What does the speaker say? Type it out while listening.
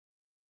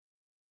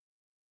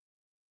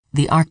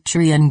The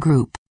Arcturian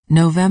Group,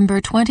 November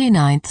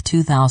 29,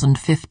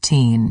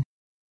 2015.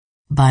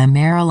 By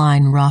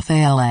Marilyn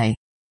Raffaele.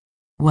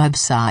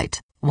 Website,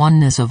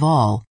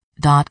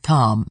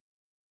 onenessofall.com.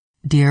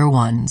 Dear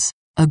ones,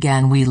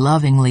 again we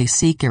lovingly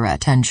seek your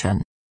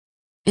attention.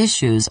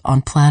 Issues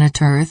on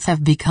planet Earth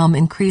have become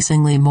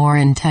increasingly more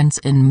intense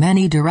in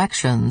many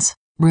directions,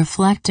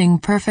 reflecting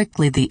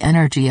perfectly the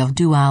energy of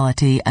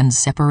duality and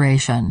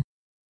separation.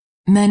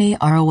 Many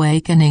are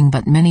awakening,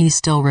 but many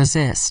still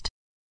resist.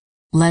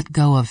 Let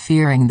go of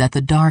fearing that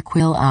the dark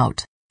will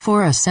out,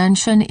 for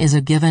ascension is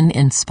a given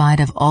in spite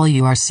of all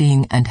you are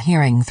seeing and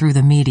hearing through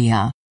the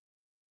media.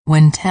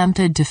 When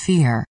tempted to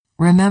fear,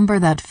 remember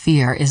that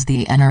fear is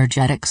the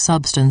energetic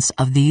substance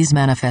of these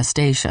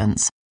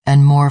manifestations,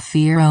 and more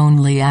fear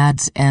only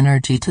adds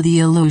energy to the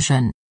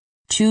illusion.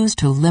 Choose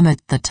to limit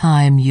the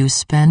time you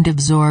spend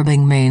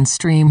absorbing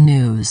mainstream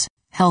news,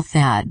 health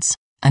ads,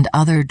 and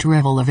other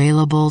drivel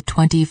available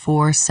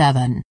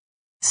 24/7.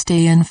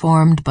 Stay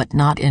informed but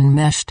not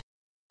enmeshed.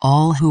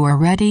 All who are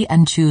ready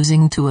and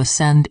choosing to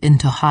ascend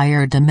into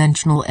higher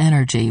dimensional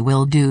energy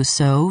will do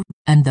so,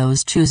 and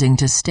those choosing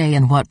to stay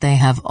in what they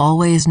have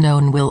always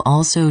known will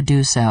also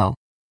do so.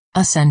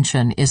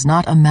 Ascension is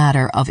not a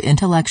matter of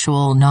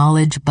intellectual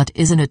knowledge but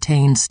is an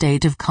attained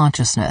state of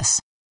consciousness.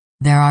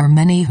 There are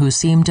many who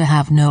seem to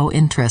have no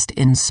interest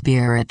in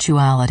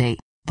spirituality,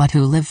 but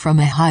who live from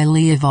a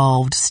highly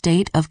evolved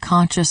state of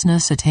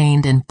consciousness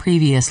attained in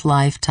previous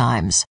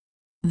lifetimes.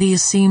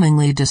 These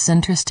seemingly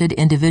disinterested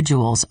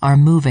individuals are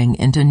moving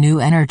into new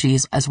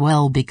energies as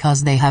well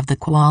because they have the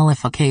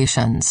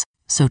qualifications,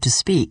 so to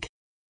speak.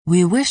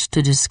 We wish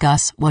to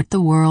discuss what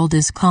the world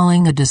is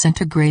calling a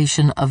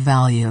disintegration of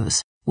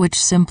values, which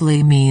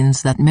simply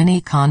means that many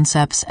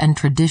concepts and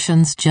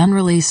traditions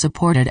generally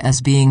supported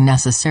as being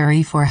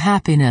necessary for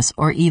happiness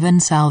or even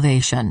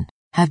salvation,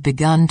 have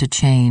begun to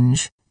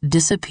change,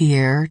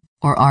 disappear,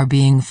 or are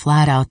being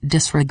flat out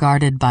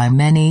disregarded by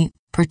many,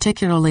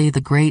 particularly the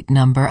great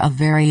number of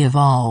very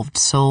evolved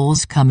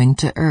souls coming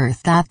to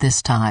Earth at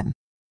this time.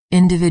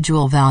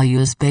 Individual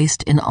values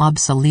based in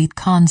obsolete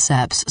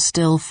concepts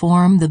still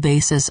form the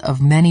basis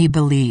of many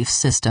belief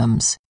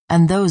systems,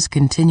 and those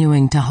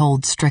continuing to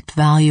hold strict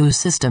value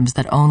systems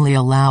that only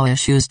allow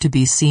issues to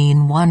be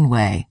seen one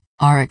way,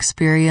 are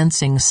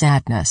experiencing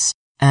sadness,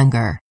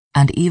 anger,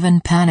 and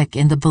even panic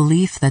in the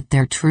belief that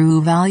their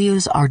true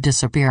values are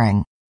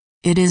disappearing.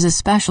 It is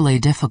especially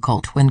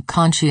difficult when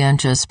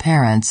conscientious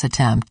parents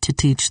attempt to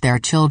teach their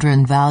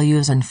children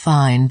values and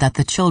find that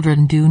the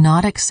children do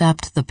not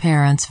accept the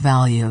parents'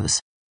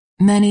 values.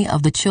 Many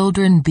of the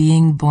children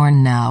being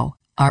born now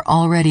are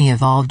already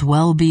evolved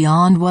well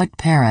beyond what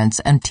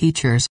parents and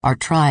teachers are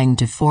trying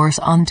to force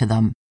onto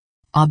them.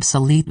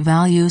 Obsolete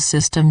value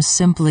systems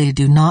simply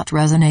do not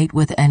resonate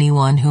with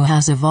anyone who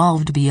has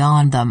evolved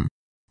beyond them.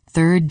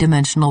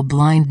 Third-dimensional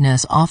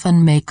blindness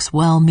often makes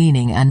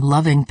well-meaning and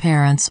loving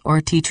parents or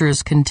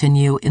teachers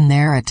continue in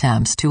their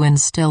attempts to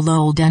instill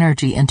old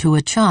energy into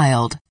a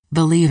child,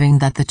 believing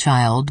that the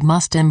child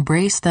must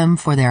embrace them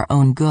for their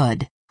own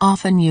good,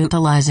 often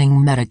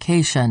utilizing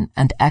medication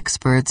and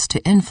experts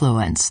to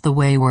influence the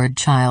wayward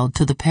child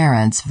to the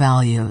parents'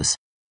 values.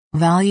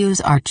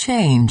 Values are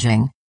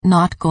changing,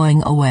 not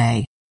going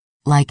away.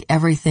 Like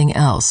everything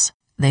else,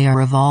 they are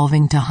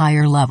evolving to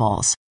higher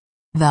levels.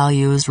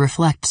 Values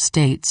reflect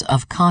states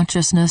of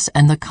consciousness,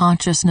 and the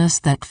consciousness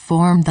that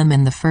formed them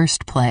in the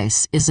first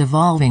place is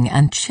evolving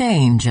and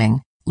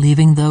changing,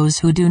 leaving those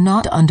who do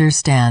not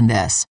understand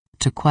this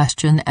to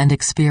question and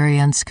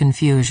experience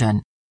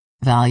confusion.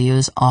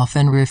 Values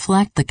often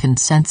reflect the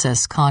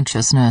consensus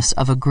consciousness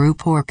of a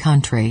group or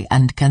country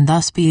and can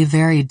thus be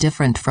very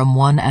different from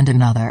one and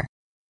another.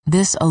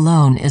 This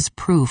alone is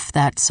proof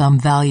that some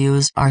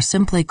values are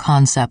simply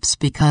concepts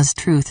because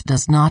truth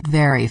does not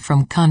vary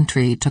from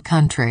country to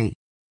country.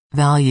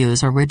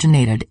 Values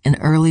originated in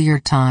earlier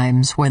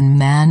times when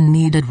man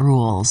needed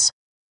rules.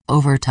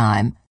 Over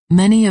time,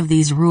 many of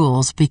these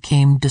rules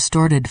became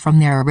distorted from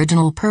their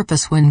original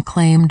purpose when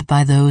claimed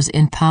by those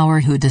in power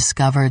who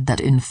discovered that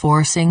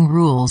enforcing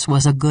rules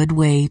was a good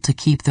way to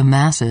keep the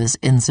masses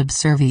in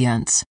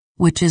subservience,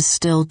 which is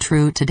still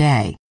true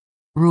today.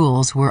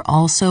 Rules were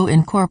also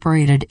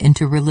incorporated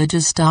into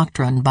religious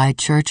doctrine by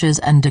churches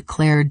and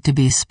declared to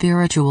be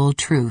spiritual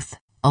truth,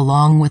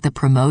 along with the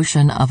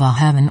promotion of a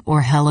heaven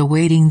or hell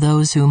awaiting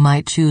those who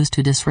might choose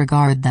to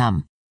disregard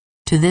them.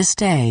 To this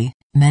day,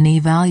 many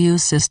value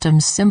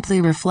systems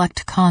simply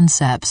reflect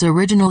concepts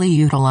originally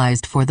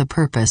utilized for the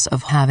purpose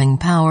of having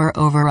power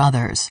over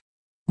others.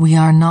 We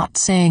are not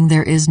saying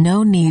there is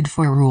no need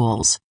for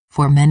rules,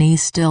 for many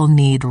still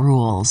need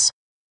rules.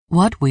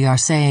 What we are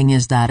saying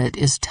is that it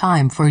is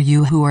time for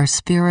you who are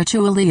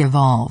spiritually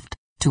evolved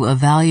to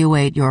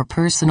evaluate your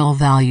personal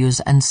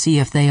values and see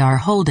if they are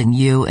holding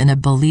you in a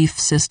belief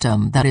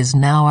system that is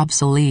now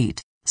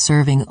obsolete,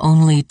 serving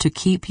only to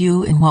keep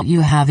you in what you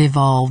have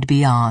evolved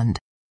beyond.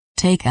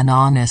 Take an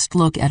honest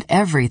look at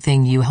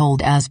everything you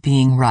hold as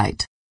being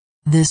right.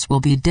 This will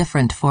be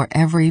different for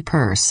every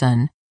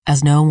person,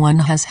 as no one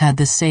has had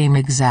the same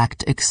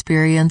exact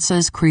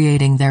experiences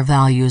creating their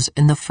values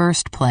in the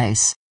first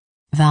place.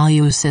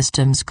 Value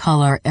systems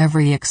color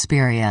every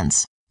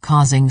experience,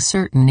 causing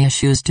certain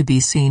issues to be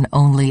seen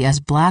only as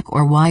black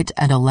or white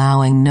and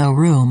allowing no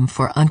room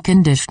for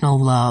unconditional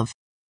love.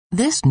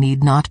 This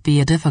need not be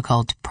a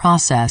difficult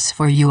process,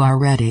 for you are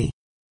ready.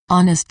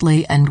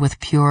 Honestly and with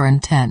pure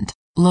intent,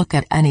 look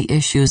at any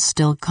issues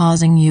still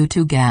causing you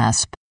to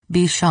gasp,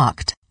 be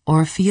shocked,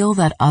 or feel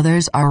that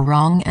others are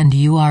wrong and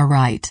you are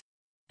right.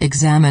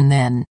 Examine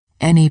then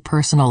any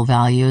personal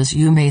values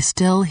you may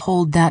still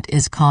hold that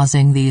is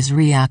causing these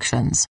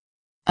reactions.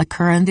 A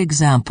current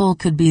example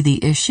could be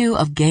the issue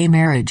of gay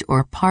marriage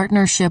or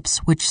partnerships,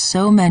 which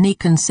so many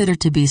consider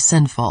to be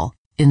sinful,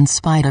 in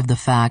spite of the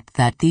fact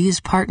that these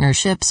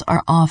partnerships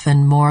are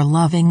often more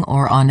loving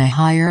or on a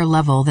higher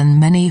level than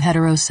many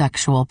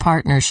heterosexual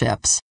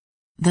partnerships.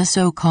 The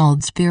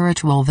so-called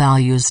spiritual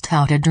values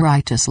touted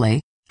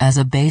righteously, as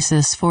a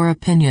basis for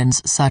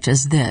opinions such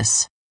as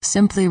this,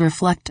 simply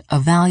reflect a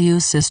value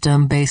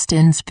system based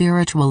in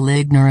spiritual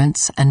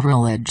ignorance and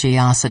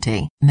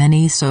religiosity.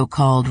 Many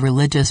so-called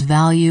religious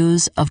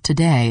values of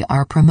today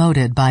are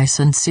promoted by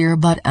sincere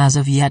but as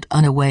of yet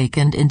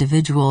unawakened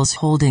individuals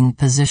holding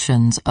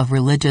positions of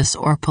religious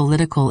or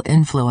political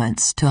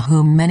influence, to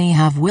whom many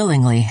have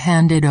willingly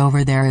handed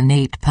over their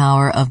innate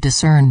power of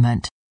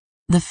discernment.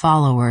 The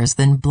followers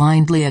then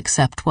blindly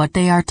accept what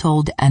they are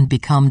told and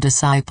become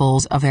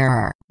disciples of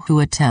error, who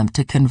attempt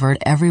to convert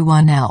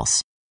everyone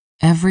else.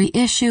 Every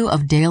issue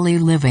of daily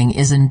living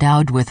is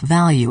endowed with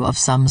value of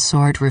some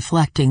sort,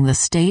 reflecting the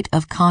state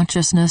of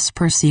consciousness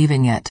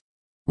perceiving it.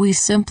 We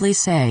simply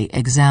say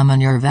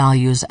examine your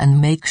values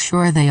and make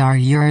sure they are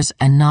yours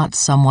and not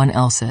someone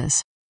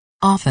else's.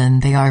 Often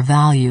they are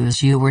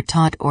values you were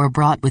taught or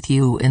brought with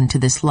you into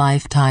this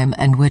lifetime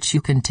and which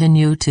you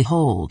continue to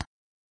hold.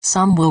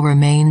 Some will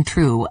remain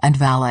true and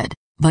valid,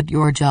 but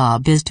your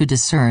job is to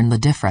discern the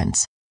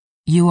difference.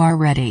 You are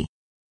ready.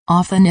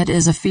 Often it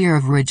is a fear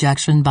of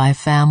rejection by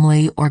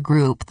family or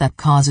group that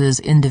causes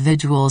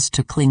individuals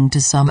to cling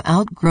to some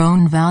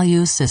outgrown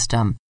value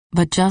system,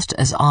 but just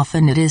as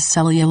often it is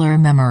cellular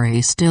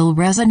memory still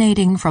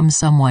resonating from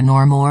someone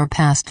or more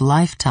past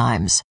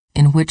lifetimes,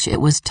 in which it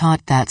was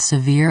taught that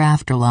severe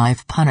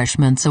afterlife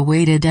punishments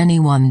awaited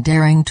anyone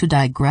daring to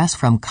digress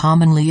from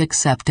commonly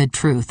accepted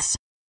truths.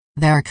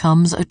 There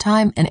comes a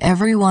time in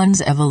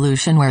everyone's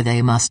evolution where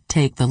they must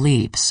take the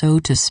leap, so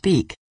to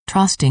speak,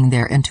 trusting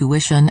their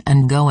intuition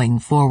and going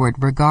forward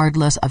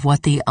regardless of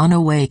what the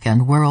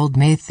unawakened world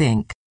may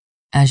think.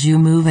 As you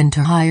move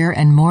into higher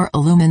and more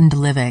illumined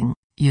living,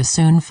 you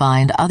soon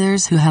find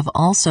others who have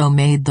also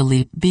made the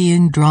leap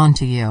being drawn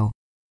to you.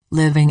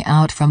 Living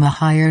out from a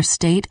higher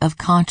state of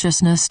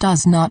consciousness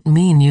does not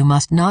mean you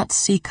must not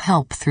seek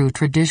help through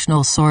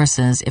traditional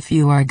sources if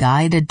you are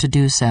guided to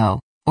do so,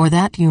 or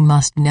that you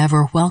must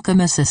never welcome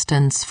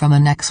assistance from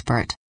an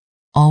expert.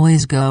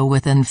 Always go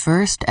within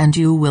first and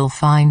you will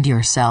find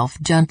yourself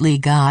gently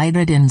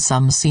guided in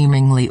some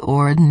seemingly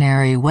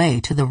ordinary way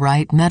to the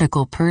right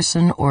medical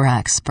person or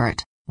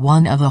expert,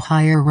 one of a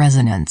higher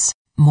resonance,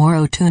 more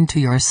attuned to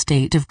your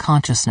state of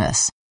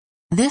consciousness.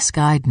 This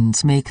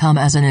guidance may come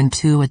as an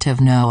intuitive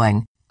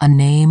knowing, a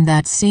name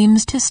that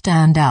seems to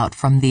stand out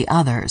from the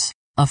others,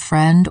 a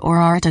friend or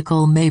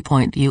article may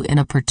point you in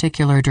a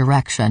particular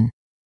direction.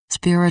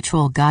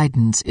 Spiritual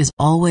guidance is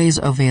always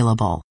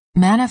available,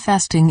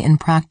 manifesting in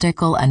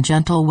practical and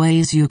gentle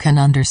ways you can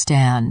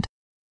understand.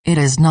 It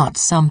is not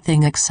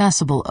something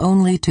accessible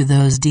only to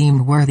those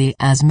deemed worthy,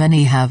 as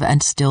many have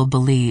and still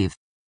believe.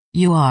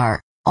 You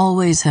are,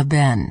 always have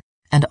been,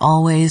 and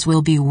always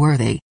will be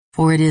worthy,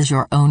 for it is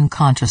your own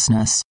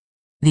consciousness.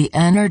 The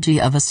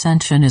energy of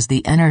ascension is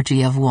the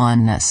energy of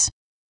oneness.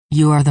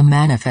 You are the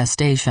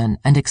manifestation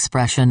and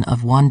expression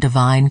of one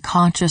divine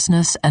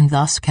consciousness and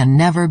thus can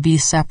never be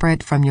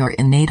separate from your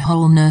innate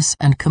wholeness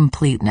and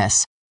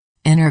completeness.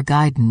 Inner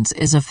guidance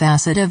is a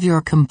facet of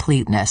your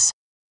completeness.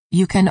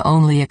 You can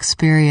only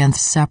experience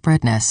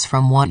separateness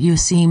from what you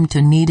seem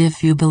to need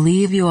if you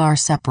believe you are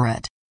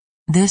separate.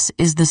 This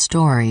is the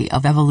story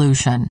of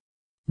evolution.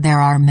 There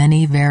are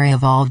many very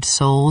evolved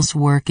souls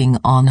working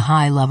on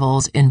high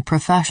levels in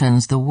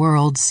professions the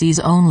world sees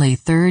only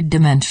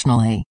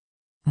third-dimensionally.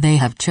 They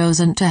have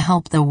chosen to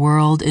help the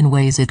world in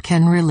ways it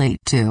can relate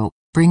to,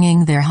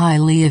 bringing their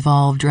highly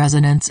evolved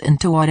resonance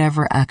into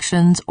whatever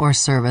actions or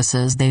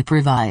services they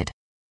provide.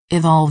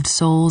 Evolved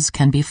souls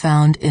can be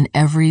found in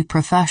every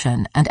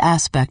profession and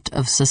aspect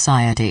of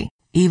society,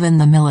 even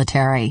the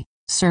military,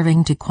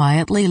 serving to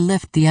quietly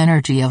lift the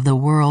energy of the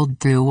world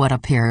through what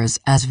appears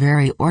as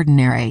very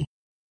ordinary.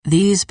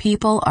 These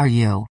people are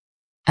you.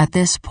 At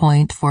this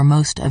point, for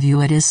most of you,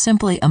 it is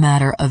simply a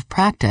matter of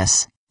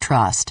practice,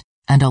 trust,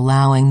 and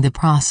allowing the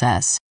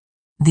process.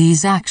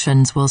 These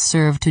actions will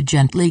serve to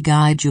gently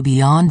guide you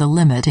beyond the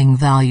limiting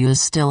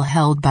values still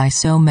held by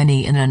so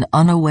many in an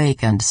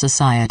unawakened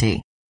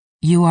society.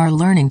 You are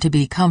learning to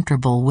be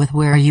comfortable with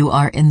where you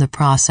are in the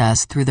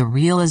process through the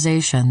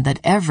realization that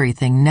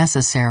everything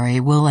necessary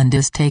will and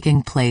is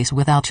taking place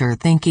without your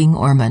thinking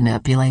or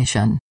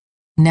manipulation.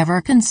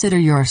 Never consider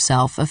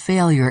yourself a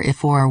failure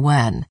if or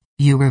when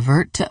you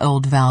revert to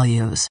old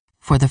values,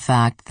 for the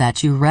fact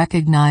that you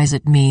recognize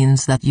it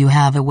means that you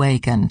have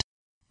awakened.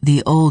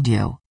 The old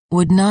you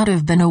would not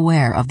have been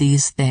aware of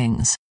these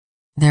things.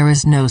 There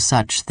is no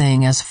such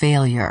thing as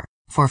failure,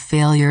 for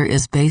failure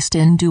is based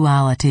in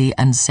duality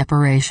and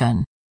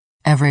separation.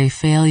 Every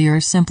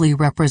failure simply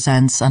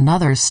represents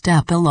another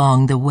step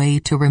along the way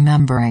to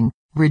remembering.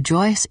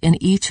 Rejoice in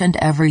each and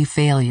every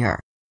failure.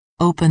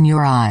 Open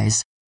your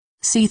eyes.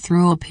 See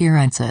through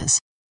appearances.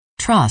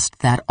 Trust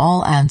that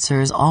all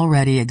answers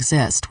already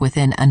exist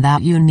within and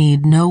that you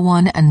need no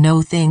one and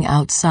no thing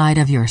outside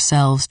of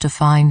yourselves to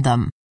find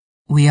them.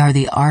 We are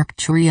the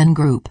Arcturian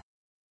group.